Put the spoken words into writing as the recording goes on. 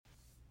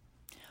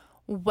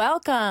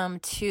Welcome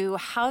to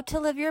How to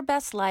Live Your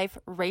Best Life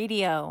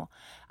Radio,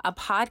 a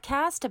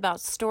podcast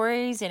about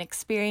stories and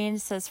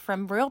experiences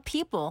from real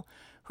people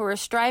who are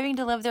striving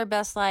to live their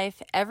best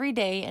life every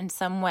day in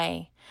some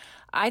way.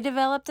 I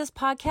developed this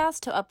podcast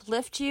to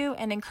uplift you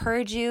and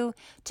encourage you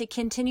to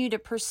continue to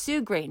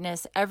pursue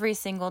greatness every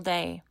single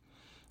day.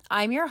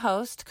 I'm your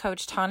host,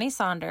 Coach Tawny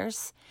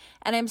Saunders,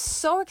 and I'm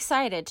so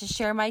excited to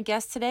share my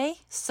guest today.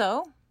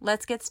 So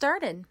let's get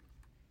started.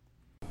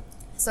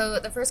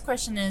 So the first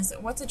question is,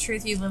 what's a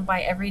truth you live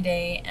by every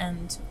day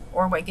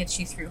or what gets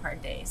you through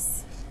hard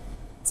days?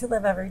 To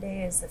live every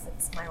day as if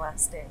it's my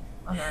last day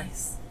on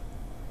earth.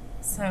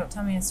 So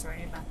tell me a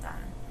story about that.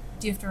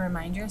 Do you have to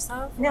remind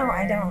yourself? No,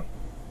 I don't.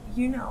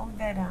 You know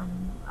that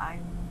I'm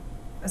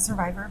a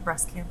survivor of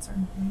breast cancer.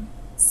 Mm-hmm.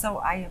 So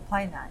I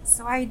apply that.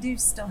 So I do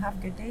still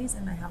have good days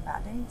and I have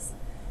bad days.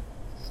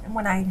 And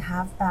when I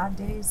have bad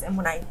days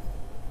and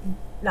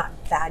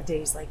not bad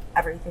days like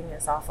everything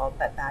is awful,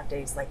 but bad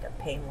days like a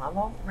pain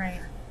level.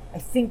 Right. I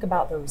think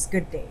about those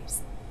good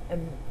days.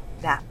 And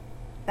that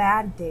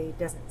bad day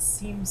doesn't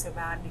seem so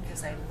bad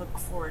because I look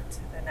forward to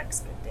the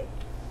next good day.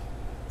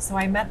 So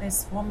I met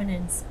this woman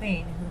in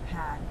Spain who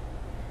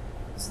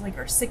this was like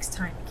her 6th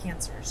time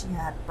cancer. She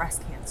had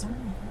breast cancer,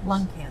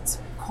 lung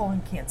cancer,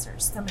 colon cancer,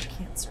 stomach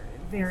cancer,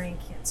 ovarian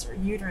cancer,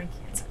 uterine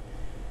cancer.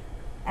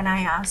 And I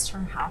asked her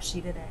how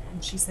she did it.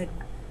 And she said,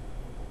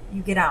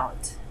 you get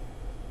out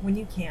when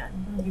you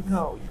can. You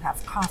go, you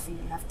have coffee,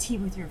 you have tea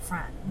with your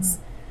friends.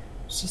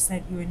 She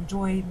said you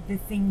enjoy the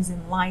things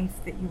in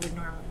life that you would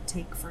normally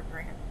take for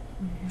granted.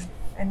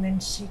 And then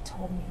she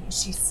told me,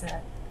 she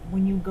said,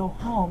 when you go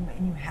home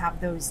and you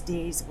have those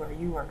days where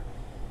you are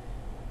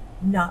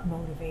not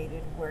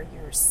motivated, where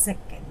you're sick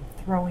and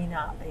throwing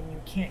up and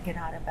you can't get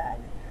out of bed,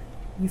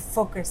 you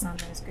focus on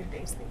those good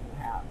days that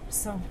you have.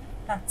 So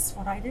that's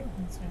what I do.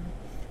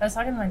 I was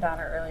talking to my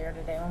daughter earlier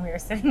today when we were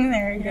sitting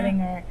there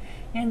getting our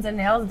hands and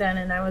nails done,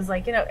 and I was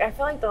like, I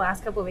feel like the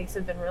last couple of weeks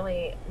have been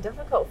really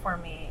difficult for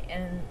me,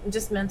 and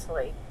just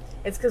mentally.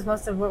 It's because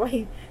most of what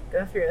we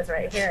go through is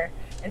right here.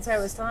 And so I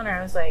was telling her,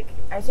 I was like,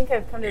 I think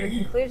I've come to the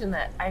conclusion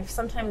that I've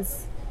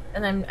sometimes,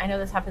 and I know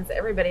this happens to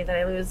everybody, that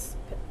I lose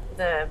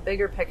the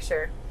bigger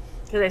picture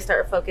because I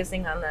start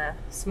focusing on the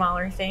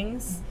smaller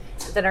things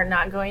that are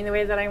not going the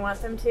way that I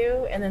want them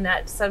to, and then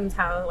that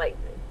somehow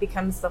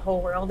becomes the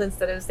whole world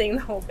instead of seeing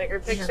the whole bigger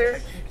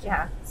picture.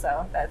 Yeah,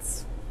 so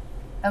that's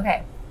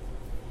okay.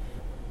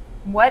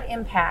 What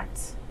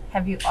impact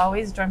have you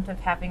always dreamt of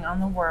having on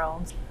the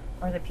world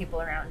or the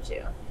people around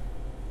you?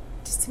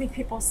 Just to make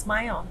people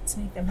smile, to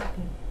make them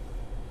happy.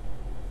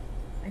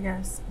 I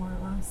guess, more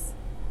or less.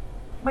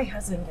 My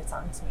husband gets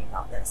on to me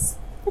about this.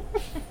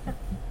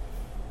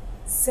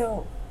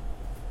 So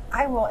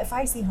I will, if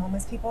I see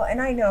homeless people,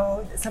 and I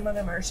know that some of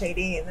them are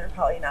shady and they're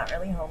probably not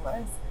really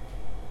homeless,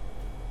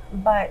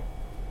 but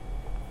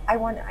I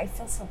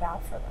feel so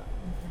bad for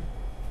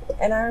them.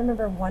 And I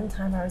remember one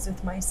time I was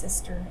with my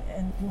sister,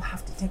 and we'll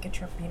have to take a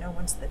trip,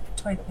 once the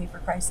toilet paper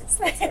crisis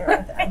gets here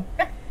with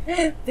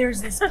them.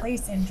 There's this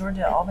place in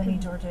Georgia, Albany,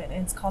 Georgia, and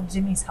it's called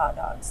Jimmy's Hot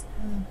Dogs.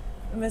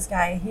 And this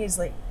guy, he's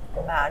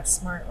mad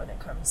smart when it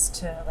comes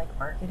to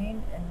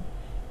marketing, and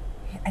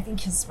I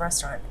think his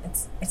restaurant,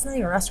 it's not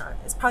even a restaurant,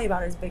 it's probably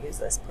about as big as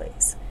this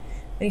place.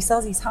 But he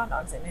sells these hot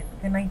dogs, and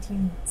in the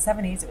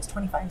 1970s it was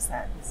 25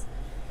 cents.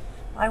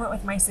 I went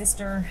with my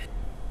sister,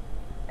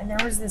 and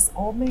there was this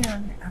old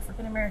man,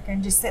 African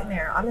American, just sitting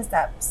there on the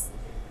steps.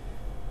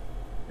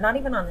 Not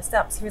even on the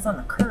steps, he was on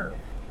the curb.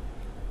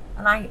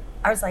 And I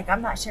was like,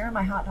 I'm not sharing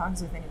my hot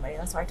dogs with anybody.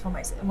 That's why I told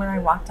myself. And when I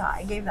walked out,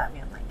 I gave that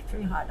man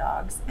 3 hot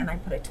dogs, and I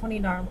put a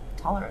 $20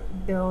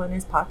 bill in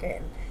his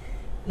pocket,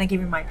 and I gave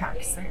him my pack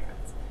of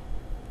cigarettes.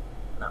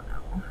 No.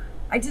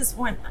 I just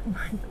want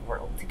the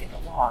world to get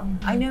along.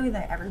 I know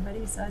that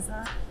everybody says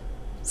that.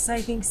 So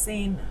I think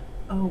saying,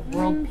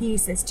 world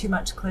peace is too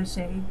much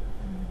cliche.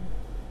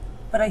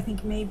 But I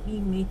think maybe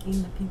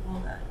making the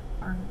people that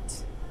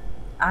aren't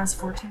as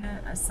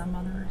fortunate as some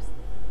others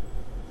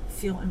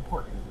feel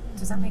important.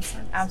 Does that make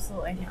sense?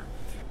 Absolutely. Yeah.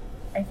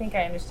 I think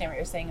I understand what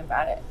you're saying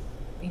about it.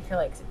 You feel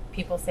like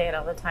people say it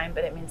all the time,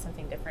 but it means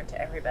something different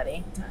to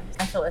everybody. It does.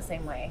 I feel the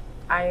same way.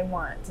 I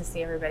want to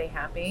see everybody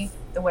happy.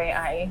 The way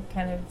I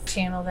kind of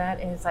channel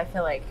that is I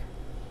feel like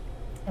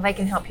if I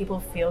can help people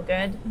feel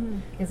good,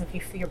 because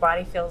if your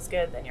body feels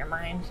good, then your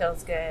mind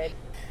feels good.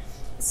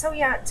 So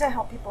yeah, to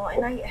help people.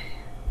 And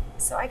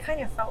I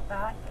kind of felt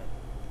bad.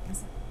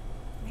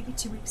 Maybe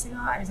 2 weeks ago,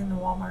 I was in the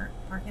Walmart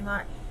parking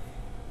lot,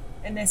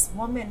 and this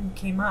woman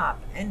came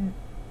up, and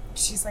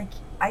she's like,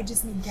 I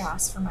just need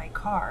gas for my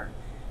car.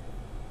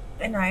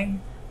 And I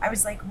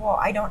was like, well,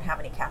 I don't have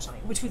any cash on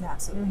me, which was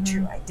absolutely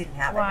true. I didn't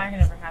have it. Well, I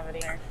never have it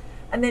either.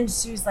 And then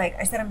she was like,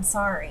 I said, I'm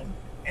sorry.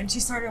 And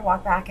she started to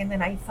walk back, and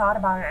then I thought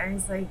about it, and I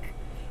was like,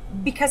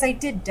 because I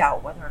did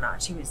doubt whether or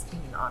not she was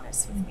being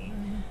honest with me.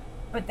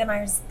 But then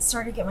I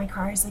started to get my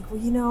car. I was like,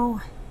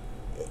 well,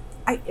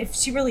 if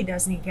she really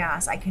does need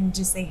gas, I can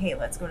just say, hey,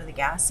 let's go to the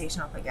gas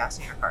station. I'll put gas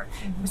in your car.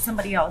 But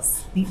somebody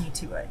else beat me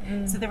to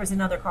it. So there was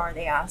another car.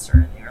 They asked her,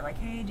 and they were like,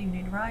 hey, do you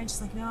need a ride?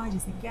 She's like, no, I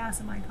just need gas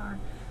in my car.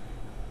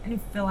 And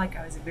I feel like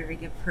I was a very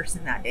good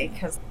person that day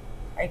because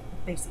I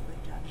basically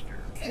judged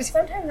her.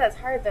 Sometimes that's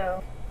hard,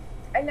 though.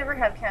 I never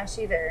have cash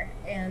either.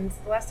 And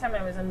the last time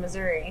I was in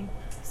Missouri,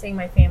 seeing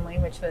my family,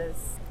 which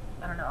was,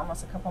 I don't know,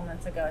 almost a couple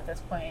months ago at this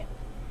point,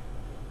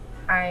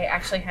 I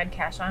actually had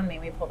cash on me.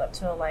 We pulled up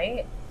to a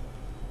light.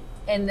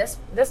 And this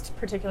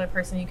particular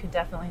person, you could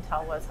definitely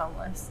tell, was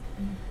homeless.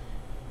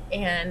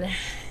 And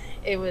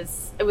it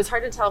was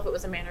hard to tell if it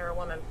was a man or a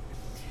woman.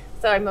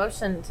 So I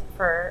motioned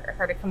for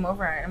her to come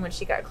over, and when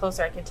she got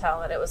closer, I could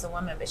tell that it was a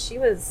woman. But she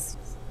was,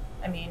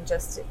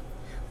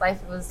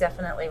 life was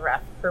definitely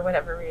rough for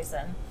whatever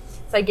reason.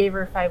 So I gave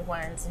her 5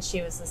 ones, and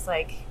she was just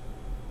like,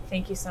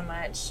 "Thank you so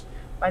much.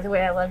 By the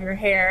way, I love your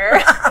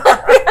hair."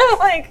 I'm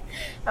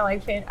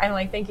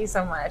like, "Thank you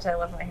so much. I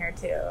love my hair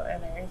too,"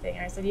 and everything.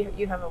 And I said,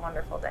 "You have a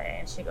wonderful day."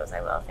 And she goes,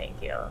 "I will,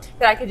 thank you."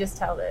 But I could just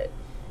tell that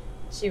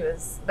she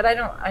was. But I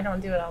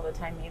don't do it all the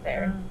time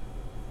either.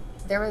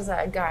 There was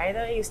a guy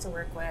that I used to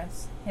work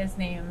with. His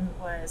name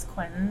was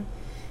Quentin,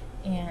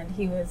 and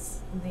he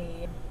was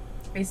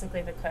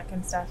basically the cook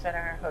and stuff at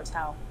our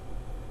hotel.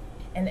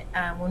 And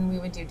when we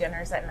would do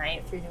dinners at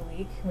night through the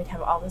week, we'd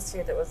have all this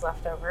food that was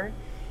left over.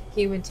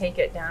 He would take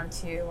it down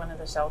to one of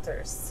the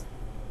shelters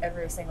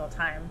every single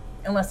time,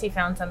 unless he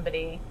found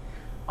somebody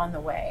on the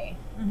way,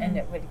 and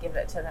it would give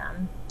it to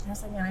them. I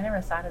was like, man, I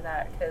never thought of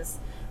that, because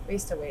we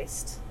used to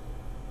waste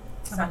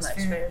so much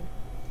food.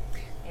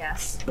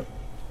 Yes.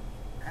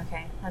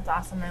 Okay, that's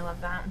awesome. I love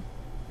that.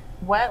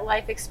 What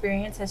life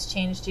experience has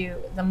changed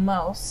you the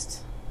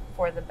most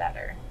for the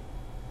better?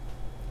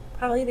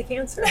 Probably the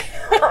cancer.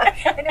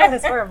 I know,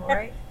 that's horrible,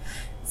 right?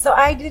 So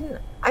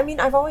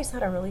I've always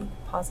had a really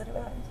positive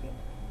attitude.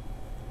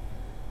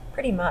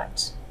 Pretty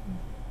much.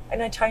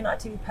 And I try not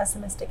to be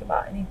pessimistic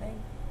about anything.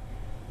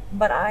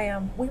 But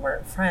we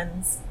weren't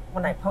friends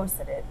when I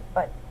posted it,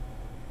 but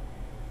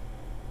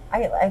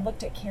I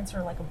looked at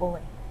cancer like a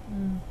bully.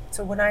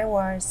 So when I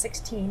was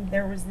 16,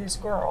 there was this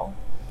girl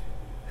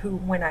who,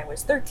 when I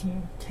was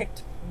 13,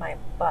 kicked my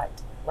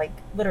butt. Like,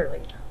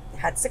 literally.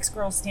 Had 6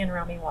 girls stand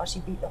around me while she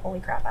beat the holy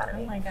crap out of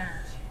me. Oh my gosh.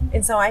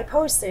 And so I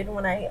posted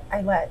when I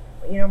let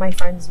my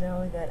friends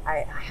know that I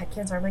had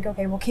cancer. I'm like,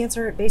 okay, well,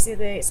 cancer,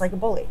 basically, it's like a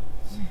bully.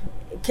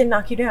 It can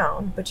knock you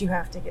down, but you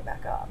have to get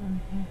back up.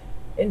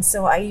 And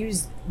so I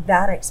used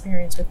that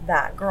experience with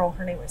that girl,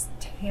 her name was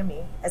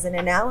Tammy, as an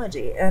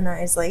analogy. And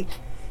I was like,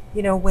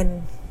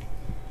 when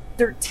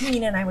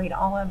 13 and I weighed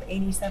all of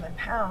 87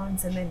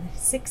 pounds, and then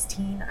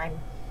 16, I'm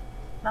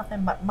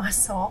nothing but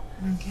muscle.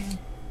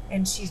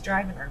 And she's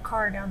driving her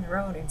car down the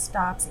road and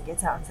stops and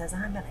gets out and says,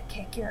 "I'm going to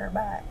kick your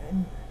butt."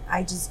 And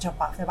I just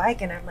jump off the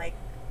bike and I'm like,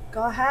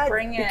 go ahead.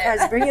 Bring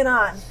it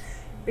on.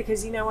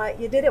 Because you know what?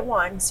 You did it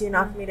once. You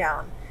knocked me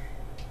down.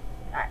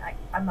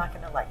 I'm not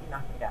going to let you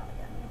knock me down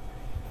again.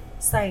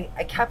 So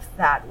I kept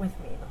that with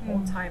me the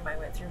whole time I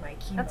went through my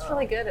chemo. That's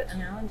really good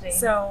analogy.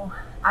 So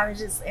I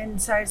was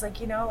like,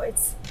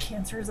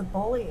 cancer is a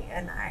bully.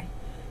 And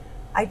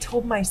I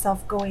told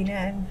myself going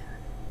in,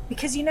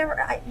 because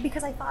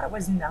I thought it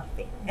was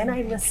nothing. And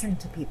I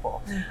listened to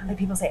people. And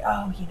people say,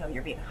 "Oh,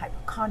 you're being a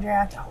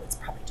hypochondriac. Oh, it's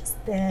probably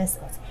just this.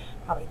 Oh, it's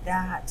probably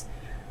that."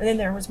 And then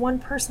there was one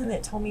person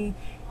that told me,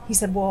 he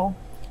said, "Well,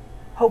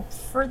 hope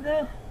for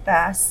the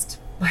best,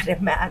 but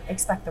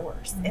expect the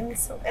worst."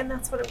 And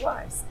that's what it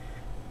was.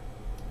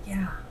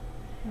 Yeah.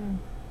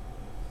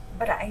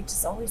 But I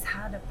just always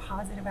had a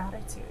positive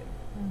attitude.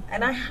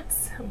 And I had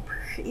some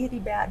pretty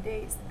bad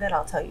days that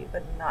I'll tell you,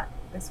 but not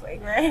this way.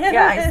 Right?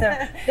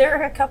 Yeah, so there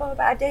were a couple of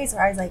bad days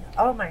where I was like,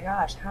 oh my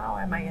gosh, how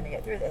am I going to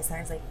get through this? And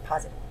I was like,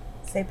 positive.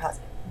 Stay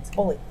positive. It's a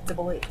bully. It's a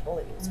bully. It's a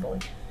bully. It's a bully.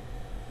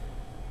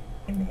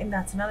 And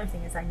that's another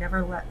thing, is I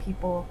never let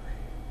people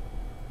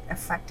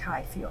affect how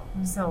I feel.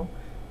 So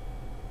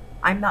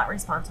I'm not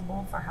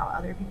responsible for how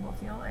other people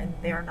feel, and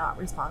they're not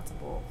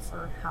responsible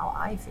for how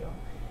I feel.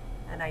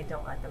 And I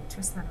don't let them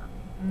twist that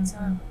on me.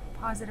 So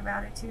positive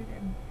attitude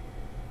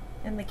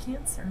and the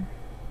cancer.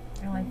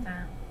 I like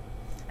that.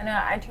 I know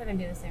I try to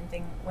do the same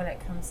thing when it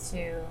comes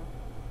to,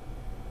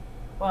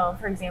 well,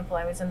 for example,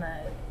 I was in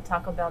the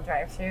Taco Bell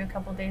drive-thru a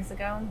couple days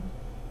ago,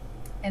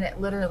 and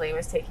it literally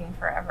was taking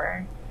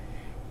forever.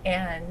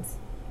 And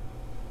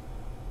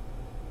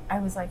I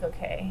was like,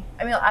 okay.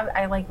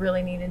 I like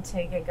really needed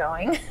to get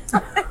going. It's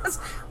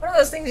one of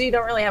those things you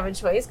don't really have a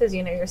choice, because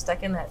you're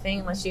stuck in that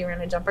thing unless you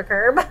run a jumper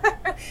curb.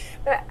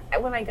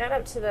 But when I got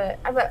up to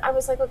I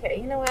was like,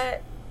 okay, you know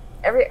what?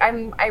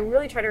 I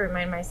really try to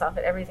remind myself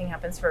that everything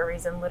happens for a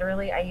reason.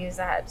 Literally, I use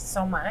that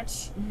so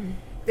much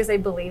because I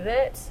believe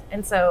it.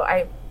 And so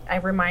I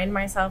remind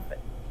myself,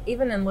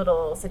 even in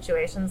little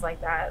situations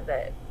like that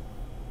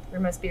there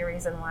must be a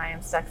reason why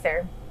I'm stuck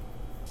there.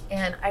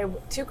 And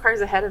 2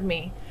 cars ahead of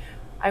me,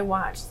 I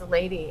watched the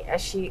lady as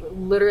she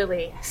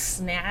literally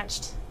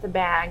snatched the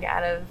bag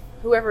out of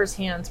whoever's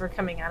hands were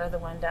coming out of the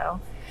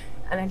window.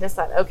 And I just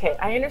thought, okay,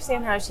 I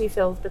understand how she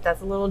feels, but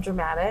that's a little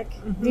dramatic.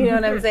 Do you know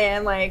what I'm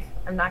saying? Like,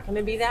 I'm not going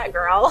to be that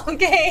girl,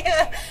 okay?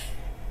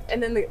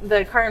 And then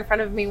the car in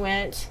front of me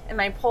went,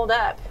 and I pulled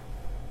up,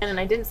 and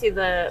I didn't see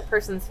the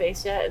person's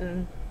face yet,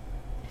 and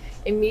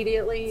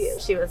immediately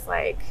she was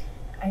like,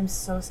 I'm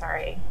so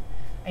sorry.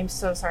 I'm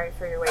so sorry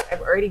for your wait.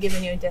 I've already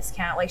given you a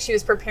discount. Like, she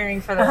was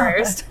preparing for the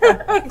worst,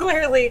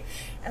 clearly.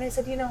 And I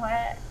said, you know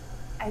what?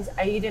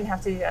 You didn't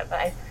have to do that, but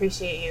I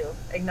appreciate you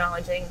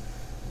acknowledging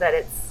that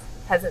it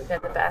hasn't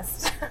been the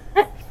best.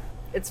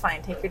 It's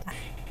fine. Take your time.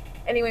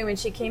 Anyway, when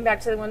she came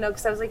back to the window,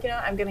 because I was like,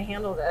 I'm going to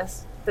handle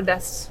this the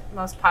best,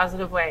 most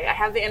positive way. I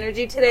have the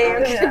energy today.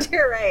 I'm going to do it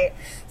right.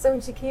 So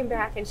when she came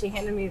back and she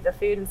handed me the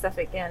food and stuff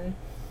again,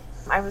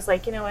 I was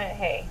like, you know what?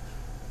 Hey,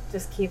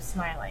 just keep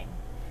smiling.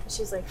 And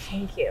she's like,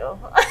 thank you.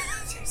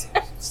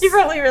 She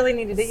probably really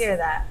needed to hear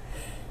that.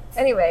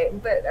 Anyway,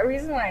 but the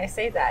reason why I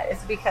say that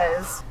is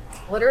because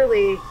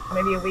literally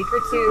maybe a week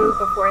or two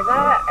before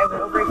that, I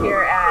went over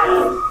here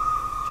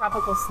at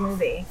Tropical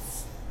Smoothie,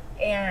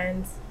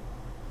 and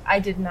I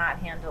did not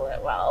handle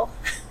it well.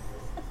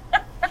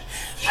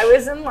 I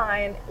was in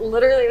line,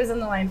 literally was in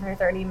the line for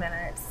 30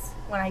 minutes.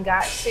 When I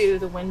got to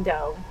the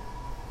window,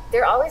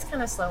 they're always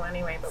kind of slow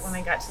anyway, but when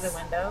I got to the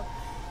window,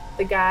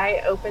 the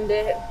guy opened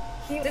it.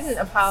 He didn't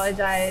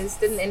apologize,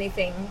 didn't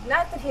anything.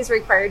 Not that he's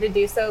required to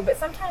do so, but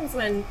sometimes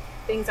when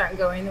things aren't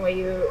going the way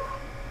you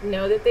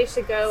know that they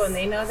should go, and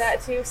they know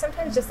that too,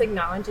 sometimes just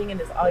acknowledging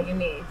it is all you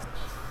need.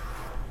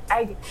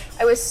 I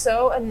was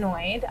so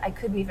annoyed I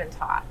couldn't even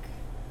talk,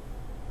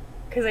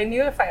 because I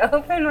knew if I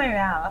opened my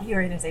mouth, you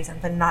were going to say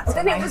something not so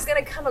then nice. It was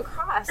going to come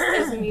across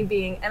as me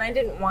being, and I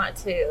didn't want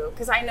to,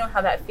 because I know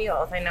how that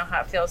feels. I know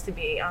how it feels to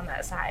be on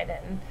that side,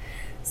 and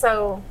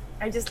so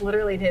I just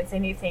literally didn't say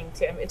anything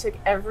to him. It took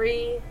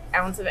every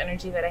ounce of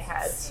energy that I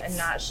had to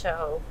not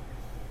show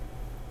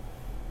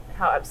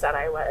how upset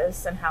I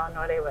was and how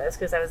annoyed I was,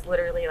 because I was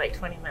literally like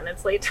 20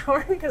 minutes late to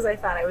work because I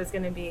thought I was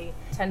going to be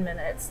 10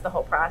 minutes the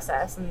whole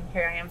process, and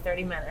here I am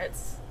 30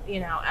 minutes. I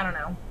don't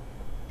know.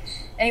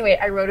 Anyway,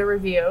 I wrote a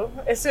review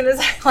as soon as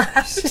I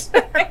left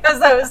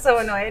because I was so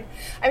annoyed.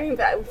 I mean,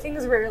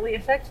 things rarely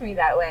affect me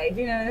that way.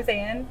 Do you know what I'm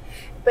saying?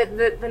 But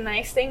the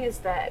nice thing is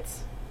that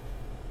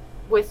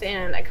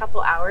within a couple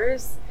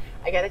hours,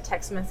 I got a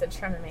text message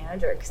from the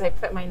manager, because I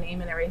put my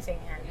name and everything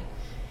in.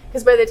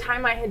 Because by the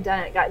time I had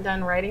got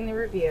done writing the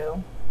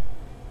review,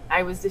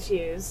 I was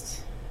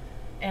diffused,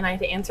 and I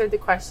had answered the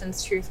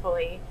questions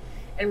truthfully.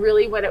 And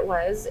really what it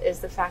was is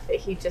the fact that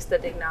he just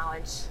did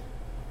acknowledge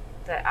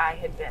that I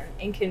had been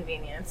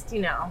inconvenienced,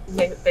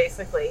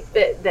 basically.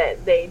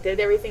 That they did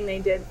everything they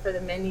did for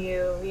the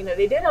menu.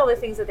 They did all the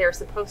things that they were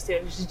supposed to.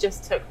 It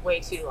just took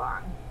way too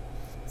long.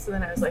 So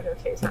then I was like,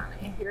 okay,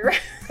 Tani, you're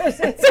right.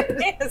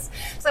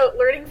 So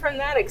learning from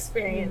that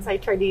experience, I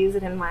tried to use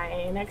it in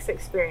my next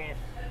experience.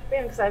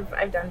 Because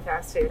I've done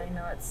fast food. I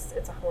know it's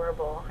a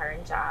horrible,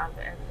 hard job,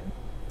 and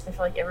I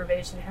feel like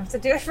everybody should have to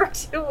do it for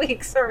 2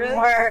 weeks or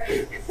more.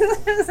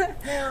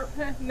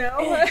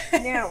 No.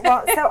 Yeah.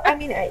 Well, so I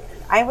mean,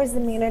 I was the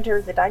manager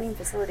of the dining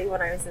facility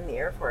when I was in the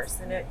Air Force,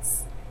 and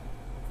it's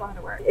a lot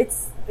of work.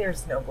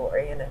 There's no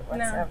glory in it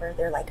whatsoever. No.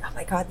 They're like, oh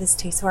my God, this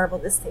tastes horrible.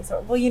 This tastes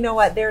horrible. Well, you know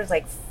what? There's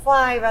like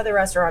 5 other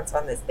restaurants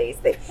on this base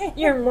that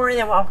you're more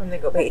than welcome to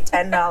go pay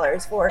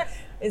 $10 for,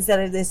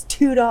 instead of this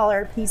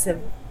 $2 piece of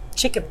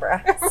chicken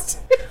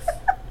breast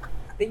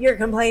that you're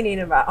complaining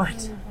about.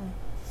 Mm-hmm.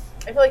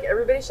 I feel like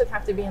everybody should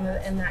have to be in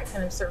that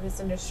kind of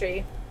service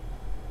industry,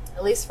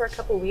 at least for a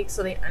couple weeks,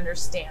 so they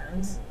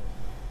understand.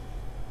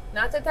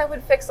 Not that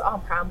would fix all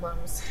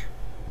problems,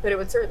 but it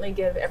would certainly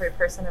give every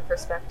person a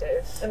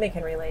perspective. And they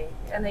can relate.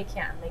 And they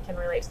can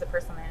relate to the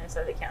person on the other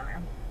side of the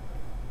counter.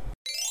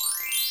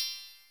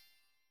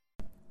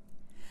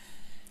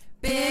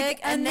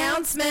 Big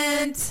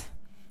announcement!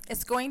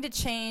 It's going to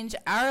change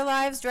our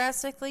lives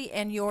drastically,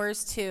 and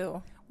yours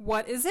too.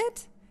 What is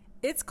it?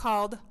 It's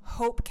called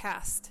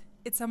Hopecast.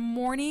 It's a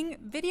morning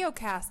video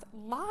cast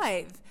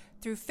live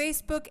through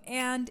Facebook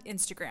and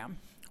Instagram.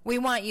 We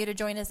want you to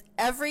join us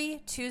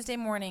every Tuesday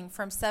morning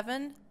from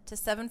 7 to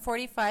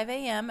 7:45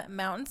 a.m.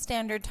 Mountain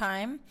Standard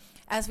Time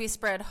as we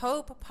spread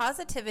hope,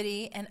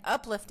 positivity, and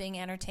uplifting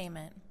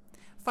entertainment.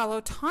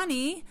 Follow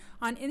Tani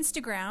on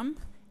Instagram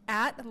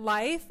at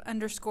life_as_Tani,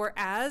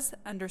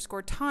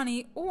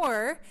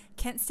 or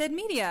Kentstead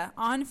Media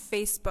on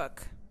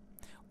Facebook,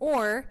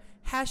 or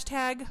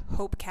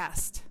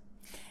 #Hopecast.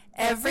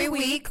 Every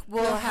week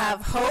we'll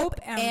have hope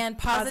and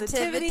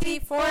positivity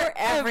for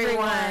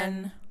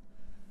everyone.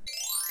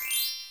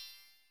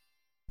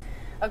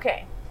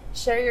 Okay,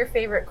 share your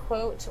favorite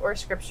quote or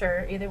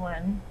scripture, either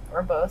one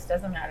or both,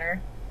 doesn't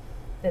matter.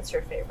 That's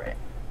your favorite.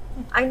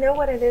 I know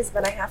what it is,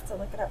 but I have to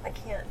look it up. I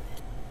can't.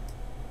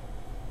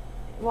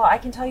 Well, I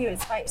can tell you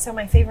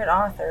my favorite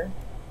author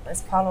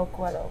is Paulo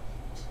Coelho.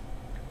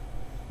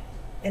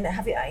 And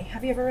have you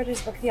ever read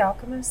his book, The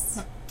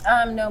Alchemist?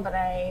 No, but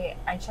I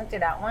checked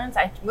it out once.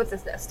 With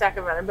a stack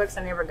of other books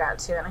I never got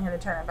to, and I had to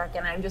turn it back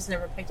in. I just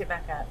never picked it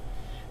back up.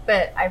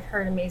 But I've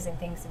heard amazing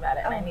things about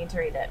it, and I need to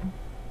read it.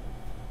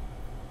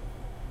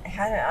 I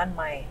had it on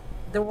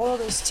the world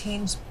is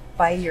changed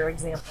by your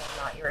example,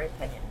 not your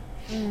opinion.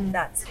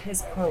 That's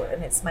his quote,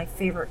 and it's my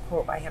favorite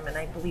quote by him, and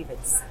I believe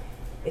it's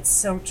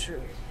so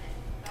true.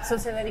 So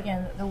say that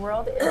again. The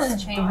world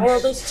is changed. The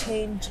world is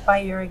changed by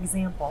your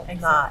example,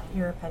 not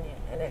your opinion.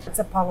 And it's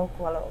a Paulo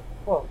Coelho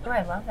quote. Oh,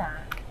 I love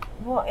that.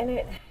 Well, and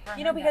it,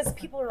 because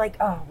people are like,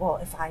 oh,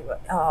 well,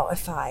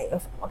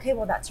 okay,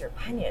 well, that's your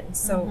opinion.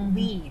 So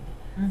lead,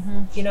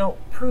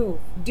 prove,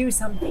 do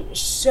something,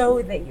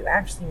 show that you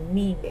actually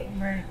mean it.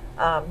 Right.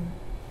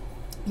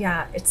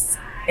 It's,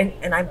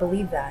 and I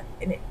believe that.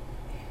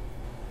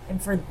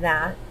 And for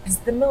that, because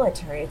the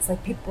military, it's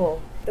like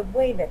people, the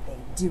way that they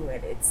do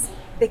it,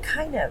 they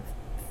kind of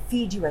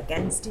feed you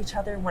against each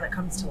other when it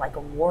comes to like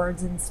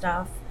awards and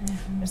stuff.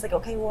 It's like,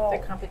 okay, well, The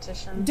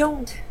competition.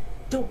 don't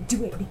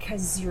do it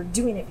because you're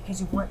doing it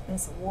because you want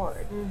this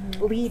award.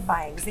 Lead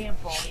by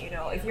example.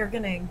 If you're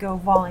gonna go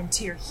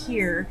volunteer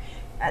here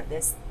at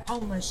this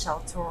homeless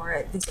shelter or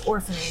at this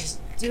orphanage,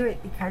 do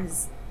it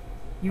because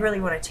you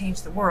really want to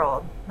change the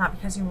world, not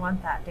because you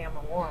want that damn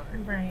award.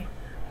 Right.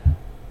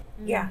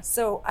 Yeah,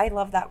 so I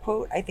love that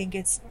quote. I think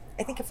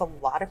if a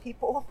lot of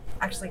people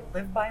actually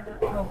live by that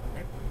quote,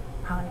 they'd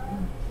probably be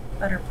in a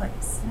better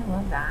place. I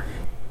love that.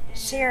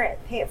 Share it,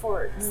 pay it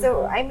forward.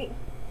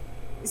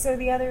 So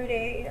the other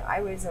day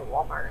I was at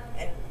Walmart,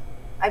 and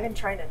I've been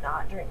trying to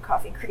not drink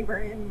coffee creamer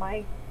in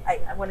my,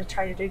 I want to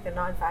try to drink the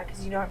non-fat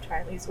because I'm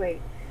trying to lose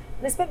weight.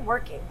 And it's been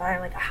working, but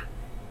I'm like,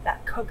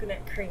 that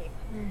coconut cream.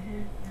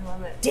 I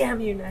love it. Damn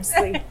you,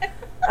 Nestle.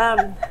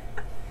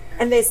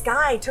 And this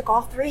guy took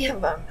all 3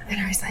 of them. And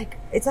I was like,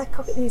 is that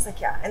coconut? And he's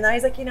like, yeah. And then I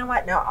was like, you know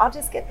what? No, I'll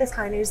just get this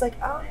kind. And he was like,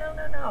 oh,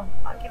 no.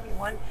 I'll give you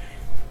one.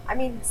 I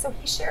mean, so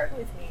he shared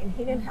with me, and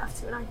he didn't have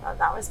to. And I thought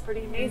that was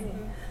pretty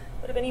amazing.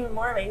 Would have been even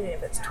more amazing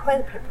if it's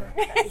toilet paper.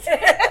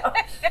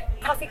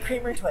 Coffee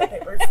creamer, toilet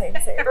paper, same,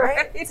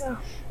 right? So,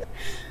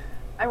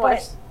 I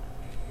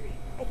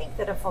think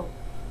that if a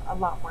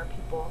lot more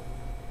people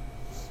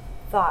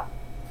thought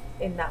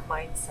in that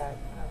mindset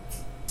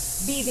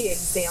of be the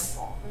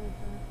example.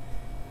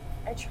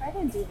 I try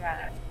to do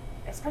that,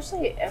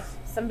 especially if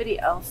somebody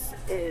else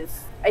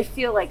is, I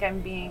feel like I'm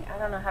being, I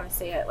don't know how to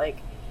say it, like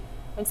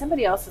when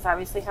somebody else is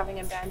obviously having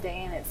a bad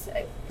day and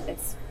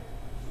it's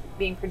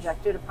being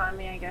projected upon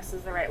me, I guess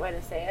is the right way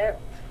to say it.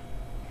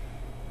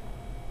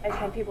 I've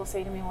had people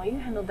say to me, well, you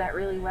handled that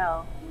really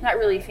well, not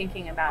really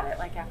thinking about it,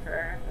 like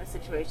after the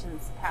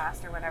situation's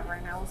passed or whatever,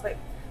 and I was like,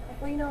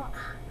 well,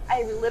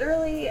 I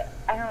literally,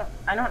 I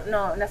don't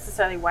know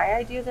necessarily why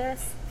I do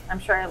this. I'm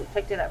sure I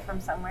picked it up from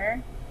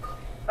somewhere.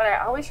 But I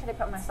always try to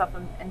put myself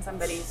in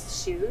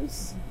somebody's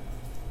shoes.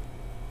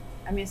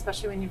 I mean,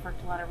 especially when you've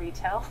worked a lot of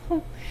retail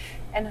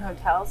and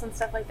hotels and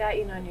stuff like that,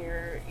 and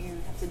you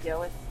have to deal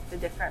with the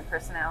different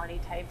personality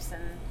types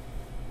and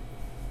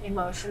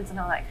emotions and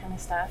all that kind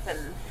of stuff.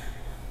 And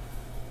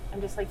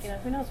I'm just like,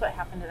 who knows what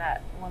happened to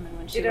that woman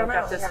when she woke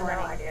up this morning?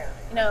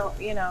 No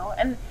idea.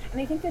 And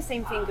I think the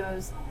same thing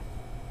goes.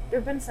 There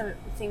have been some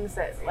things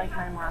that, like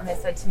my mom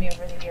has said to me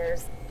over the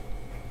years.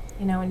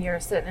 When you're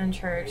sitting in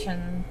church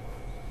and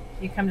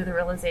you come to the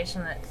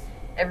realization that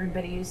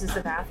everybody uses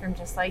the bathroom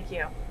just like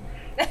you.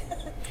 You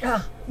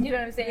know what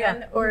I'm saying?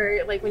 Yeah. Or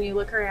like when you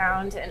look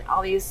around and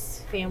all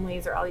these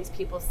families or all these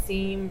people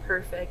seem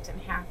perfect and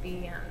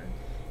happy and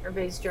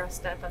everybody's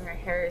dressed up and their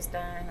hair is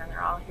done and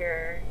they're all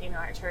here,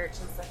 at church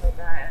and stuff like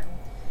that.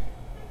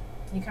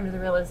 And you come to the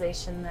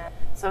realization that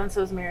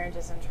so-and-so's marriage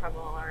is in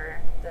trouble,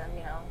 or then,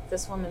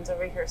 this woman's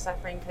over here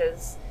suffering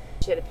because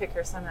she had to pick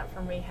her son up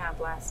from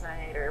rehab last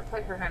night or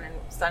put her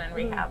son in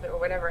rehab or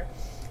whatever.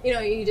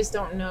 You just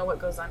don't know what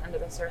goes on under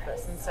the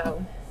surface. And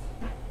so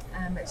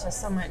it's just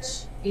so much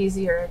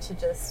easier to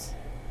just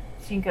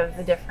think of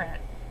the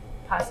different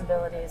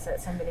possibilities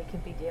that somebody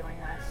could be dealing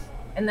with.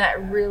 And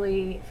that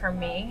really, for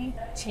me,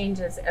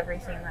 changes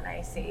everything that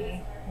I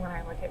see when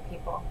I look at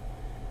people.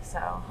 So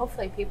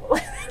hopefully people...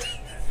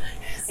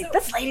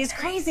 this lady's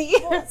crazy.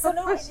 Well, so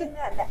no, so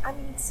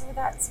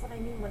that's what I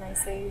mean when I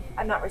say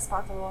I'm not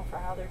responsible for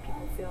how other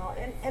people feel,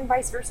 and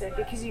vice versa,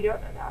 because you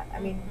don't know that. I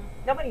mean,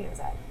 nobody knows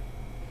that.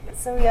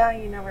 So yeah,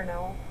 you never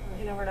know.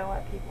 You never know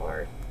what people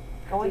are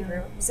going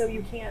through. So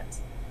you can't.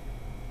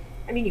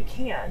 I mean, you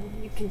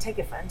can take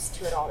offense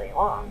to it all day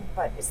long,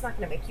 but it's not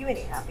going to make you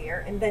any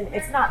happier. And then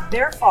it's not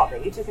their fault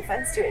that you took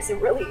offense to it. So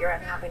really, your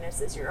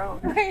unhappiness is your own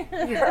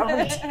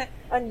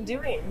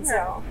undoing.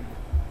 So,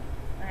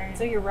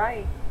 so you're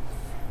right.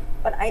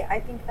 But I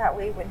think that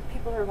way when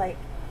people are like,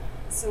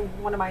 so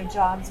one of my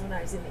jobs when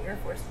I was in the Air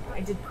Force,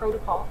 I did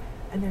protocol,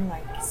 and they're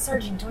like,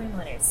 Sergeant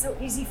Doylan, it's so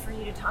easy for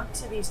you to talk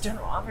to these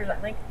general officers.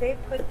 Like, they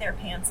put their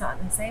pants on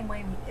the same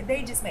way.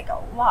 They just make a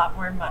lot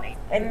more money.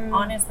 And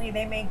honestly,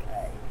 they make,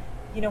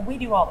 we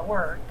do all the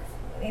work,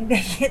 and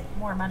they get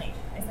more money.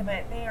 I said,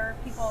 but they are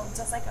people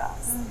just like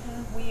us.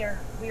 We are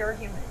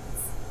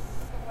humans.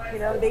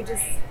 They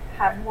just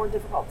have more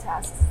difficult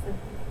tasks than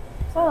humans.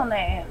 Well,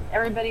 and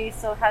everybody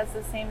still has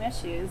the same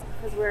issues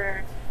because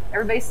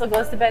everybody still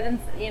goes to bed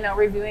and,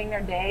 reviewing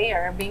their day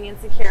or being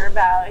insecure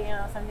about,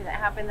 something that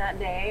happened that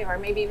day, or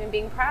maybe even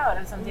being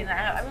proud of something that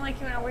happened. I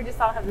mean, we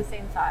just all have the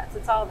same thoughts.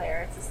 It's all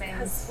there. It's the same.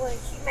 Because we're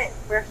human.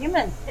 We're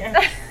human.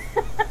 Yeah.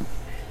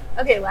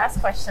 Okay,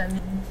 last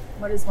question.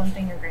 What is one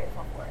thing you're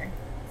grateful for?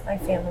 My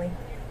family.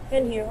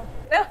 And you.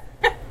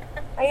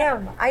 I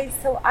am.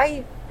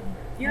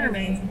 You're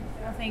amazing.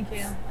 Well, thank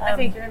you. I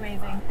think you're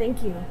amazing.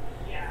 Thank you.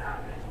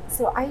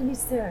 So I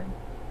used to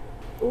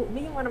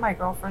me and one of my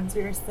girlfriends,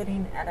 we were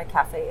sitting at a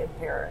cafe in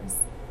Paris,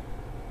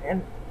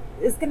 and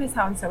it's going to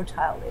sound so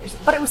childish,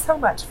 but it was so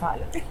much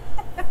fun.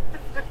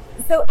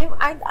 So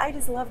I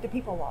just love to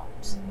people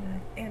watch,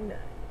 and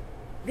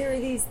there are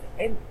these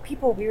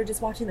people. We were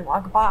just watching them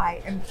walk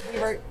by, and we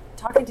were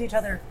talking to each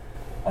other.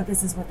 Oh,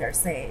 this is what they're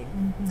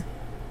saying,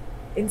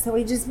 and so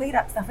we just made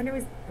up stuff, and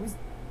it was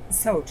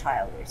so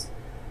childish.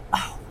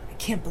 Oh, I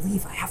can't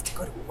believe I have to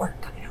go to work.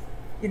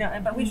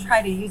 But we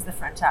try to use the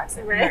French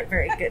accent. Right. We're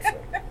very good for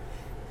it.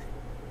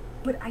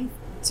 But I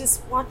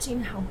just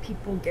watching how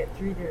people get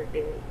through their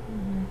day.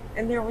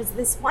 And there was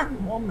this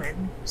one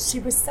woman, she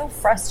was so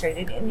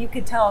frustrated, and you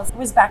could tell it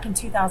was back in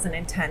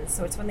 2010.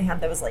 So it's when they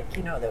had those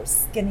those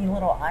skinny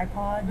little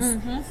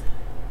iPods.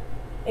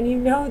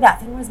 And that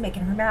thing was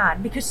making her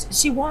mad because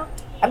she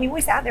walked. I mean, we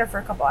sat there for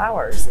a couple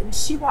hours, and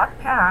she walked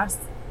past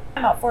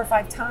about 4 or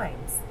 5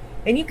 times.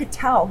 And you could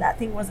tell that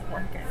thing wasn't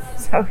working.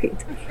 So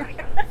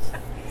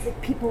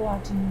people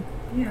watching,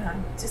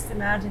 just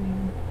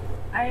imagining.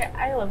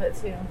 I love it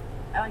too.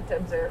 I like to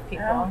observe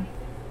people.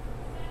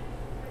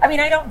 I mean,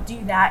 I don't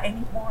do that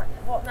anymore.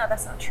 Well, no,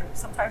 that's not true.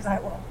 Sometimes I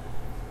will.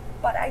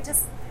 But I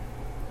just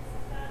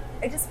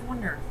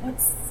wonder,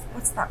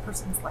 what's that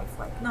person's life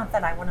like? Not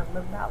that I want to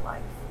live that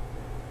life.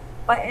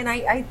 But, and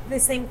I the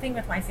same thing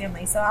with my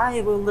family. So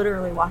I will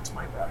literally watch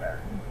my brother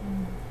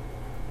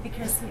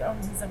because he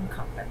owns his own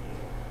company.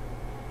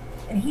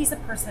 And he's a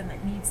person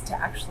that needs to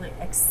actually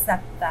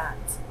accept that.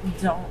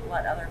 Don't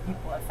let other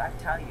people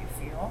affect how you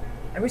feel.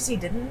 I wish he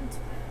didn't,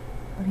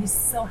 but he's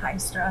so high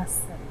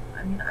stress. And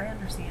I mean, I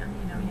understand,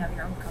 you have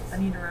your own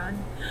company to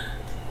run.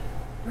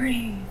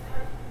 Breathe.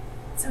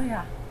 So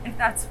yeah, if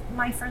that's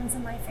my friends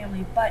and my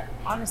family, but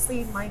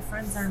honestly, my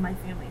friends are my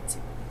family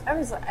too. I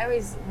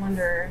always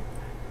wonder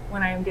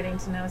when I'm getting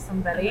to know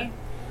somebody,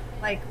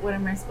 like, what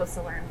am I supposed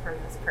to learn from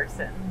this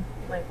person?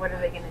 Like, what are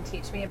they going to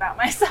teach me about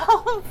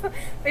myself?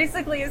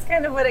 Basically, is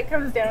kind of what it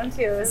comes down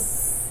to.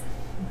 It's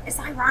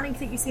ironic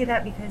that you say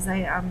that because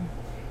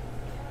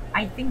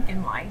I think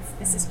in life,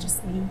 this is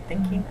just me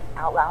thinking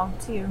out loud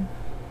to you.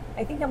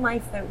 I think in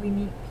life that we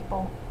meet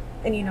people,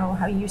 and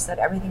how you said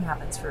everything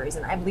happens for a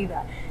reason. I believe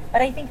that.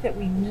 But I think that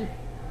we meet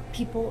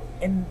people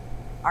in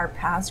our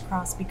paths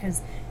cross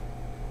because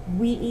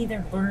we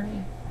either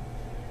learn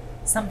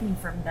something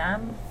from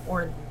them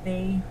or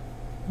they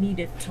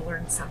needed to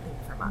learn something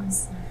from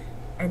us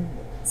and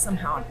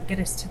somehow get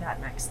us to that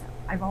next step.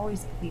 I've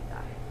always believed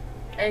that.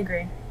 I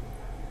agree.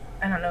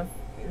 I don't know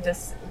if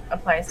this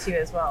applies to you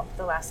as well.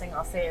 The last thing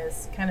I'll say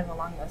is kind of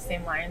along those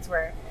same lines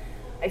where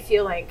I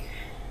feel like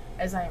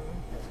as I'm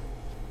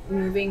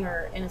moving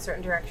or in a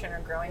certain direction or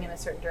growing in a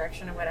certain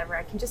direction or whatever,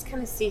 I can just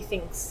kind of see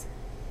things.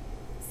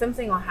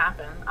 Something will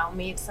happen. I'll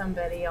meet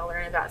somebody, I'll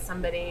learn about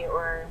somebody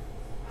or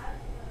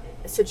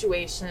a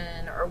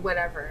situation or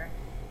whatever,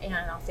 and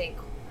I'll think,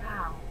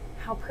 wow,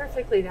 how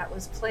perfectly that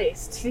was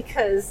placed,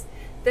 because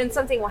then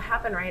something will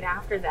happen right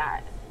after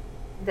that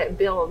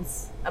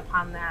builds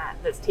upon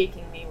that's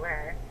taking me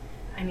where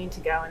I need to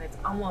go. And it's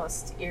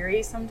almost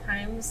eerie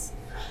sometimes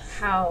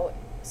how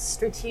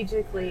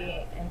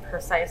strategically and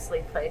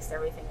precisely placed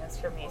everything is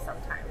for me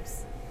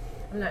sometimes.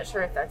 I'm not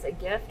sure if that's a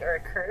gift or a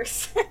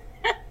curse.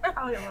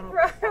 Probably a little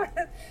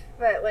bit.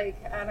 But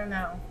I don't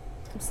know.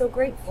 I'm so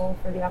grateful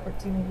for the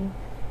opportunity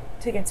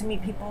to get to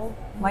meet people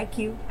like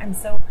you.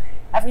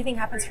 Everything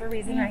happens for a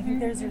reason. I think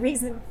there's a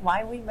reason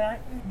why we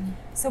met.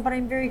 But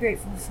I'm very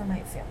grateful for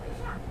my family.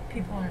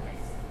 People are nice.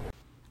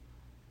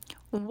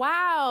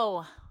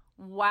 Wow.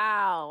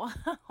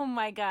 Oh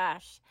my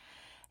gosh.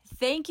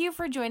 Thank you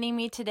for joining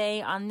me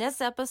today on this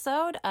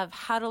episode of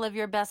How to Live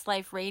Your Best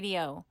Life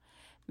Radio.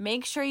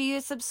 Make sure you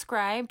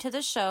subscribe to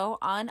the show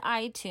on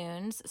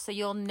iTunes so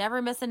you'll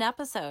never miss an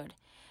episode.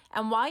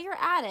 And while you're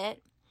at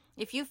it,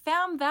 if you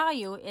found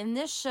value in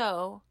this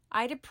show,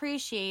 I'd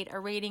appreciate a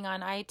rating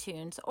on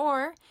iTunes,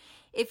 or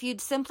if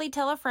you'd simply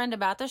tell a friend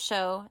about the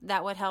show,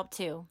 that would help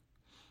too.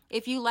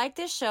 If you like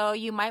this show,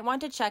 you might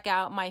want to check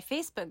out my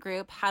Facebook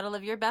group, How to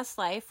Live Your Best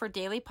Life, for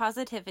daily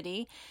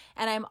positivity,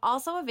 and I'm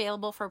also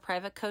available for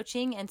private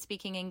coaching and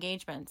speaking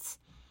engagements.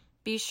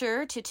 Be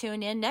sure to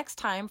tune in next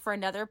time for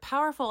another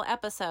powerful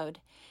episode.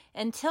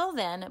 Until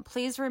then,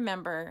 please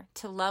remember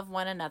to love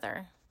one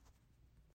another.